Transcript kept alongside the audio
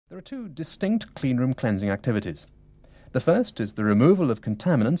There are two distinct cleanroom cleansing activities. The first is the removal of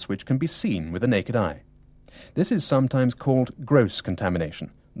contaminants which can be seen with the naked eye. This is sometimes called gross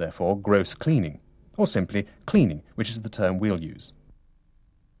contamination, therefore gross cleaning, or simply cleaning, which is the term we'll use.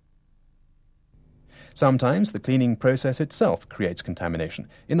 Sometimes the cleaning process itself creates contamination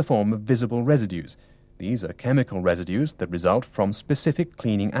in the form of visible residues. These are chemical residues that result from specific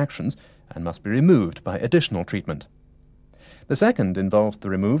cleaning actions and must be removed by additional treatment. The second involves the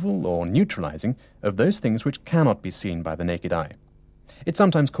removal or neutralizing of those things which cannot be seen by the naked eye. It's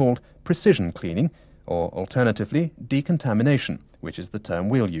sometimes called precision cleaning, or alternatively decontamination, which is the term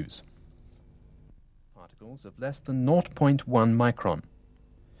we'll use. Particles of less than 0.1 micron.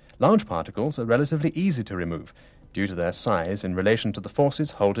 Large particles are relatively easy to remove due to their size in relation to the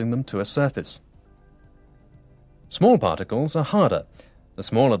forces holding them to a surface. Small particles are harder. The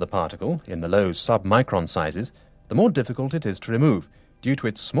smaller the particle, in the low submicron sizes, the more difficult it is to remove, due to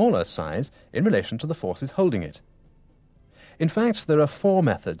its smaller size in relation to the forces holding it. In fact, there are 4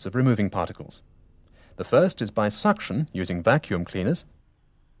 methods of removing particles. The first is by suction using vacuum cleaners.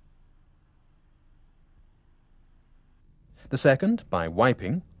 The second by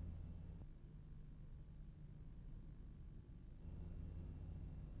wiping.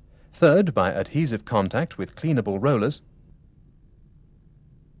 Third by adhesive contact with cleanable rollers.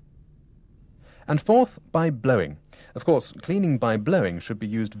 And fourth, by blowing. Of course, cleaning by blowing should be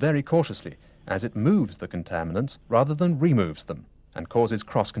used very cautiously, as it moves the contaminants rather than removes them, and causes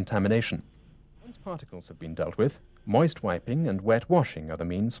cross-contamination. Once particles have been dealt with, moist wiping and wet washing are the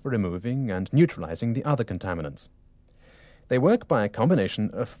means for removing and neutralizing the other contaminants. They work by a combination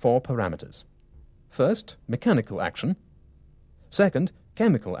of 4 parameters. First, mechanical action. Second,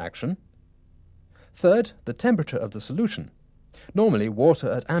 chemical action. Third, the temperature of the solution. Normally,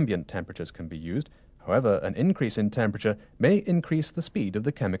 water at ambient temperatures can be used. However, an increase in temperature may increase the speed of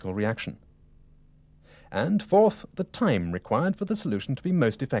the chemical reaction. And fourth, the time required for the solution to be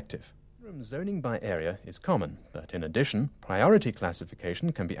most effective. Zoning by area is common, but in addition, priority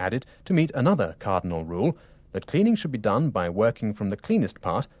classification can be added to meet another cardinal rule that cleaning should be done by working from the cleanest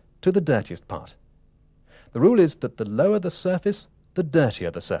part to the dirtiest part. The rule is that the lower the surface, the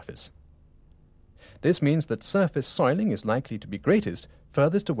dirtier the surface. This means that surface soiling is likely to be greatest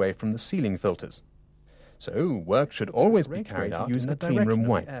furthest away from the sealing filters. So, work should always be carried out using a cleanroom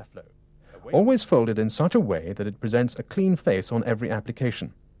wipe, always folded in such a way that it presents a clean face on every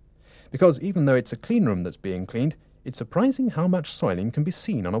application. Because even though it's a cleanroom that's being cleaned, it's surprising how much soiling can be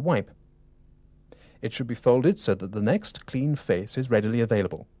seen on a wipe. It should be folded so that the next clean face is readily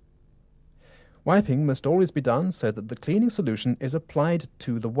available. Wiping must always be done so that the cleaning solution is applied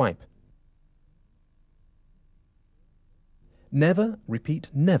to the wipe. Never, repeat,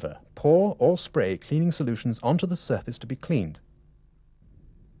 never pour or spray cleaning solutions onto the surface to be cleaned.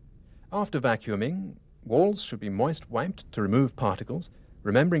 After vacuuming, walls should be moist wiped to remove particles,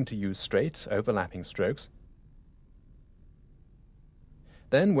 remembering to use straight, overlapping strokes.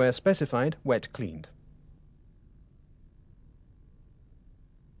 Then, where specified, wet cleaned.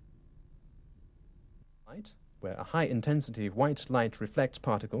 Light, where a high-intensity white light reflects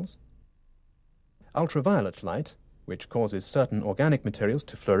particles. Ultraviolet light, which causes certain organic materials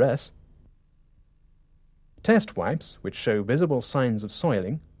to fluoresce. Test wipes, which show visible signs of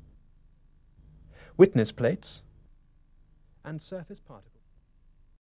soiling. Witness plates. And surface particles.